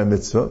el is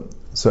mitzvah.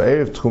 So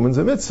erev tchumen's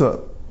a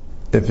mitzvah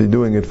if you're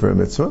doing it for a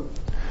mitzvah.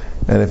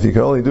 And if you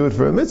can only do it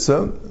for a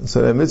mitzvah,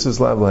 so then mitzvah's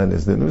lav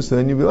lahenis nitnu, so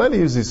then you'd be allowed to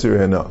use the surah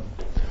hana.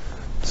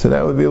 So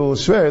that would be a little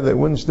schwer, that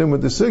wouldn't stem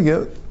with the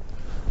sugya,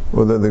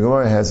 whether the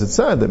Gemara has it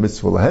sad that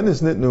mitzvah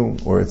lahenis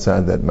nitnu, or it's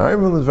sad that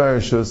ma'arvin is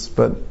varishus,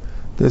 but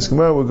this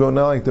Gemara would go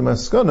now like the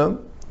maskana.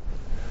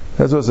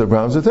 That's also a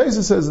problem. So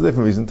Taisus says a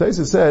different reason.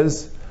 Taisus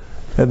says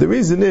that the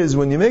reason is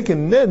when you make a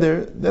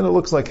neder, then it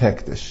looks like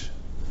hektish.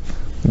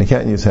 And you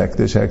can't use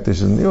hektish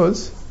isn't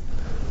yours.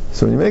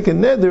 So when you make a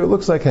neder, it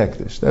looks like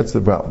hektish. That's the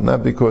problem.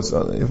 Not because,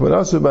 if with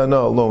asur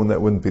b'hana alone, that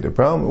wouldn't be the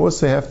problem. We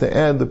also have to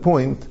add the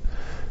point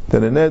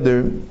that a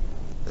neder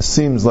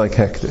seems like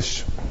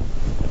hektish.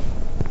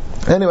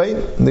 Anyway,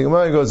 the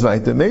Gemara goes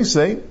weiter. May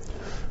say,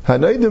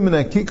 hanaydim min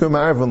hakikar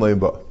ma'arvin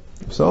leiba.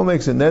 If someone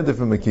makes a neder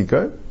from a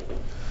kikar,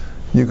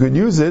 you could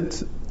use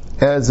it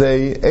as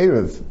a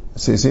erev.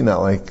 So you see,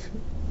 not like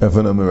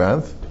Avuna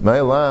Merav.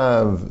 My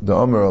lav the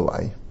Amar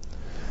Alai.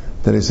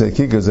 that he said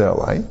kika ze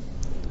alai.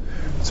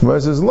 So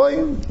Gemara says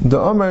loy the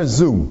amar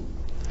zu,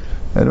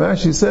 and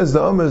Rashi says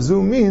the amar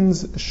zu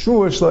means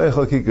shua shleich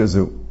al kika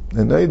zu,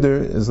 and neither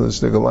is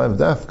l'shtig alive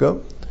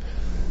dafka.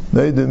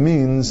 Neither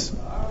means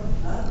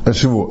a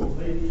shua.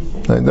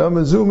 And the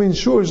amar zu means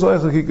shua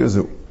shleich al kika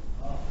zu.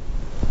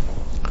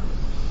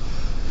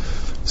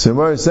 So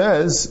Gemara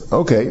says,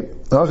 okay,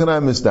 how can I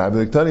mistab?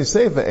 The Tani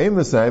Seifa, aim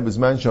mistab is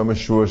man shama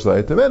shua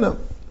shleich temena.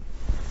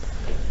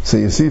 So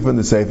you see from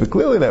the Sefer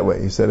clearly that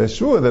way. He said,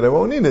 sure that I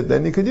won't need it,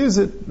 then you could use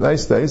it.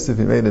 Nice, if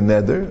you made a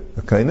neder,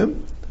 a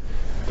kainim,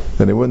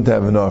 then it wouldn't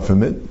have enough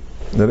from it.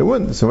 Then it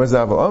wouldn't. So but if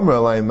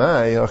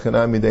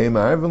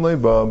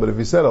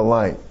you said a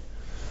lie,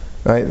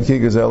 right?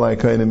 Kikaz a lie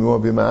kainim, you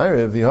won't be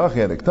ma'ariv,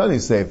 v'hachet ektani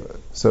Sefer.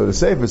 So the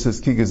Sefer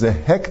says, Kikaz a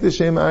hektish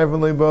ma'ariv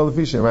loiba,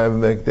 l'fisha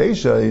ma'ariv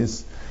mekdesha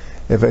is,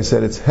 if I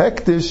said it's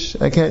hektish,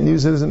 I can't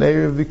use it as an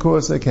erev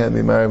because I can't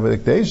be ma'ariv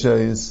mekdesha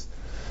is,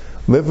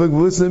 lifag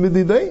v'lislim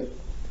b'didei.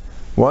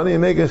 Why don't you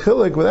make a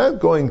chiluk without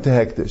going to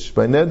hektish?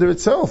 By neder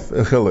itself,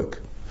 a chiluk.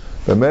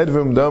 By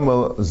medvim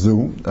damal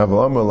zu,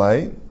 avalam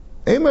alai,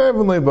 eimarav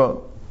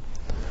leiba.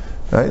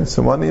 Right?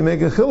 So why don't you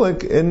make a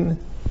chiluk in,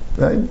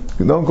 right?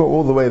 You don't go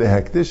all the way to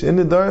hektish, in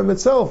the darim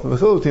itself, the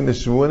chiluk in the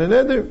shvu and the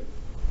neder.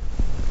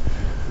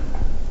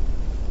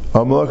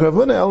 Amalak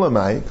Ravuna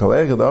elamai, kol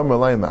echad amar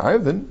alai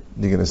ma'arvin,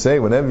 you're going to say,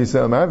 whenever you say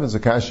ma'arvin, it's a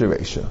kasher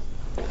reisha.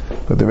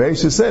 But the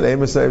reisha said,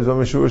 eimarav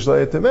zomashur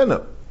shlaya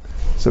temena.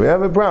 So we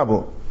have a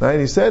problem. Right?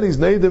 He said he's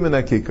neidim in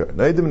a kikar.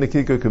 Neidim in a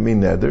kikar can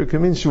mean neder,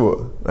 can mean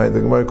shua. Right? The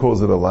Gemara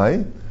calls it a lie,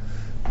 and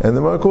the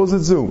Gemara calls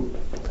it zu.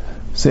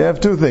 So you have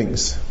two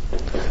things.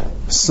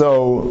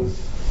 So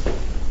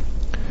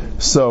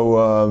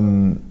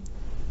then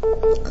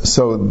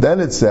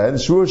it said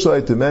shua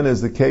shlai temen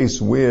is the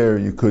case where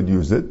you could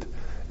use it,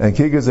 and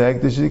kikar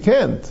zehektish you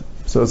can't.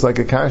 So it's like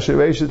a kasher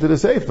reisha to the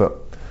sefer.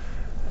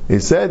 He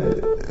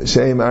said,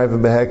 "Sheim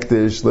arvim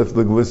behektish lift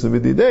the gvusim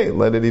v'didei."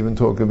 Let it even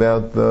talk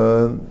about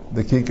the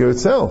kikar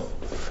itself.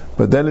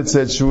 But then it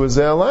said shua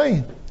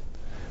ze'alai.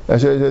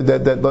 That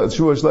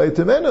shua shlai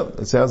temenu.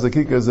 It sounds like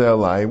kikar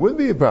ze'alai would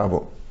be a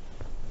problem.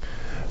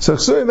 So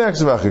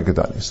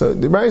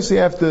the Rashi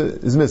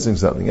is missing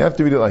something. You have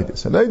to read it like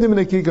this. Anaydim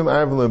nekikam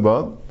arvim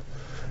leba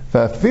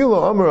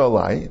fa'afilo amar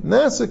alai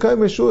nasa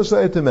kaim shua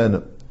shlai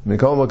temenu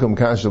mikol makam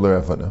kasher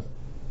l'rafana.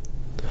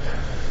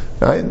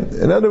 Right?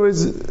 In other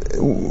words,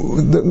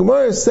 the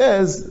Gemara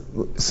says,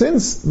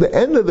 since the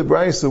end of the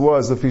Brisa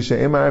was the Fisha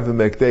Imarav and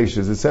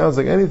Mekdeshes, it sounds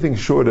like anything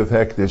short of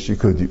Hekdesh you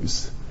could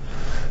use.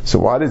 So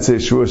why did it say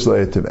Shua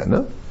Shleya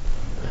Temena?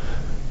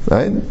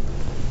 Right?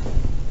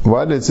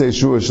 Why did it say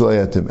Shua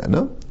Shleya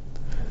Temena?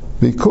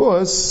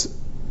 Because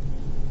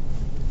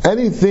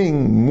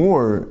anything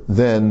more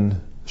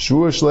than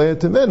Shua Shleya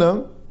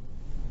Temena,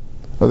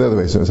 the other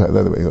way, sorry, the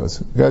other way it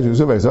goes.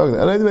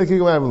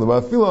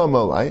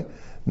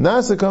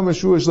 Nasa kama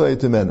shua shlei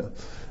temena,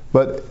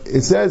 but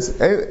it says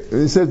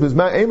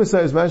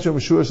Amisai is mashum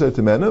shua shlei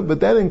temena,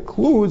 but that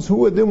includes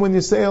who adim when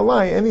you say a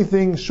lie.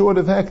 Anything short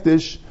of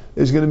hektish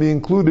is going to be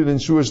included in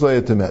shua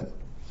shlei temena.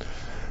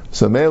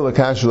 So me'el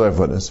akash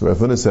l'Rav So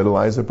Rav said a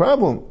lie is a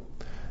problem,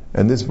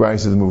 and this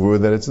Bryce is muvur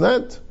that it's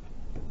not.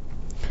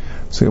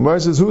 So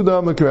Gemara says who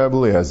da makarab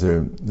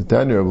Eliezer the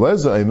Tanya of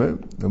Lezer Aimer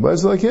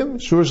Lezer like him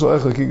shua shlei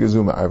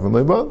kikazu ma'arvin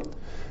leiba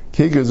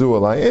kikazu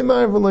alai ein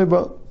ma'arvin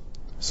leiba.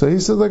 So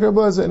he says like Rabbi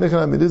Lezer,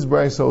 this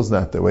Bryce holds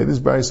not that way. This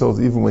Bryce holds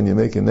even when you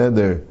make a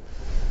neder,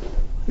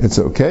 it's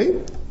okay.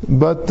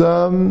 But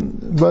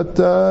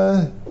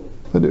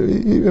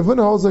if one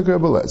holds like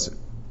Rabbi Lezer.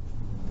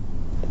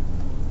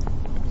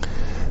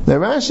 Now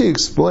Rashi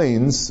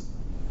explains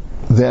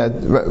that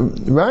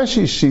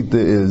Rashi's shita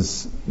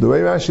is the way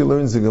Rashi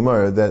learns the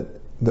Gemara that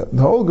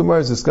the whole Gemara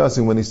is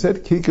discussing when he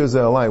said kikar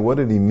ze'alai, what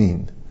did he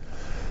mean?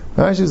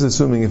 Rashi is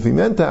assuming if he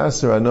meant to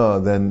aser ana,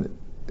 then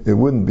you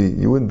wouldn't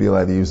be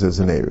allowed to use it as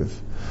an erev.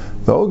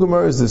 The whole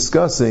Gemara is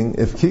discussing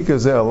if kikar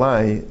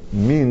ze'alai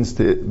means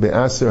to be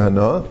aser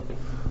hana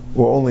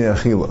or only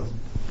achila.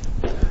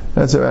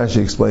 That's how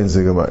Rashi explains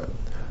the Gemara.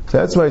 So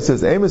that's why he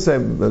says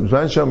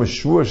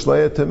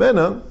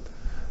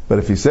but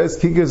if he says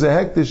kikar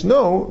zehektish,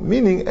 no,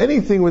 meaning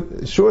anything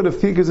with short of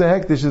kikar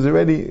zehektish is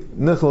already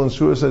nichel and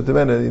shur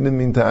temena. He didn't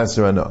mean to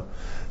aser hana.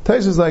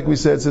 Taishas, like we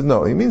said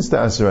no, he means to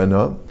aser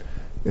hana.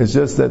 It's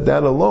just that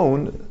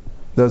alone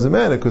doesn't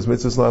matter because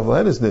mitzvah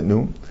lav is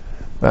nitnu,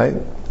 right?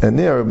 And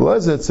there, Rabbi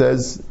Lezer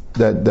says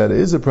that it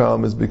is a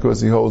problem is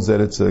because he holds that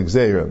it's a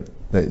gzeira,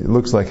 that it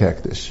looks like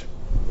hektish.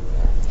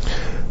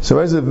 So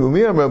as if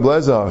umiyam Rabbi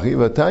Lezer achi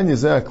v'tanya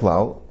zeh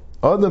klal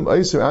adam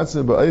eiser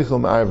atzim ba'eichel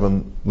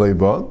ma'arvan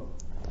leiba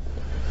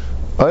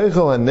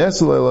eichel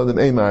hanesel adam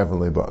ein ma'arvan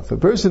leiba. If a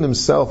person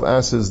himself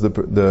asks the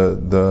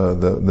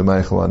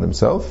meichel on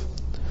himself,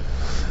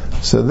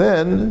 so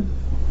then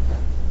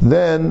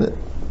then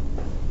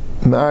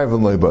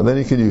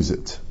you can use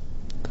it.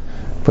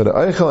 But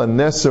eichel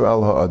haneser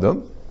al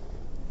ha'adam,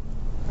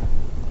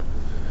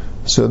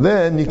 so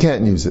then you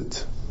can't use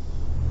it.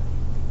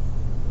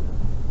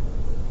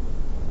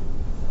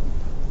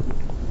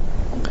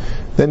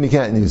 Then you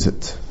can't use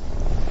it.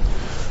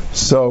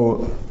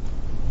 So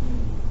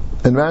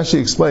And Rashi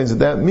explains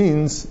that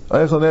means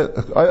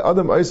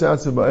Adam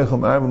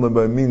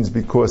means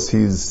because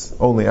he's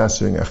only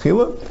answering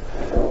Achila,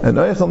 and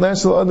Eichel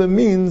Nashal Adam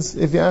means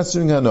if you're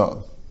answering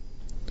Hana.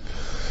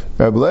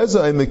 Rabbi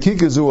Lezer, I'm a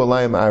kikazu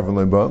alayim arvin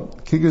leba.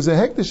 Kikazu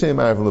hektashem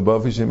arvin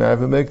leba, fishem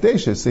arvin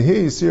mekdesha. So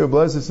here you see Rabbi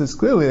Lezer says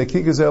clearly that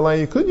kikazu alayim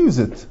you could use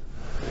it,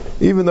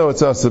 even though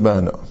it's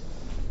asabana.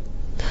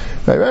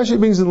 Right, Rashi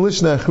brings in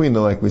Lishna Achwina,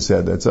 like we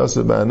said, that's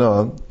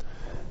asabana,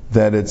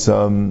 that it's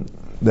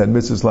that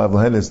mitzvahs lav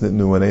lahenis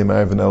nitnu and aim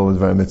arvin el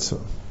dvar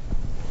mitzvah.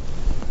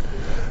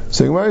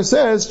 So Gemara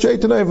says, straight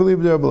tonight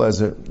believe Rabbi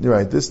Lezer. You're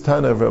right. This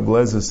Tana of Rabbi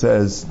Lezer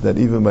says that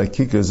even by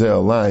kikazu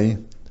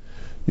alayim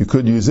you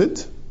could use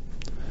it,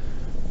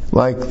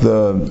 like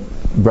the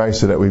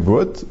Brisa that we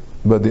brought.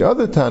 But the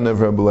other Tana of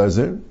Rabbi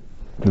Lezer,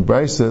 the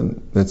Brisa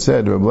that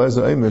said Rabbi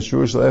Lezer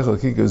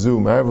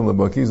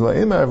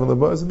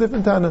is a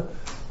different Tana.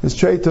 It's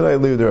straight to Rabbi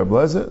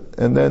Lezer,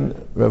 and then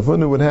Rav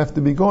Huna would have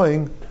to be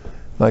going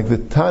like the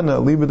Tana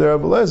Liba de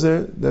Rabbi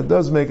Lezer that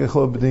does make a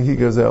chol between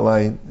kikazu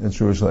and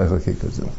Shurish Leichel Kikazu.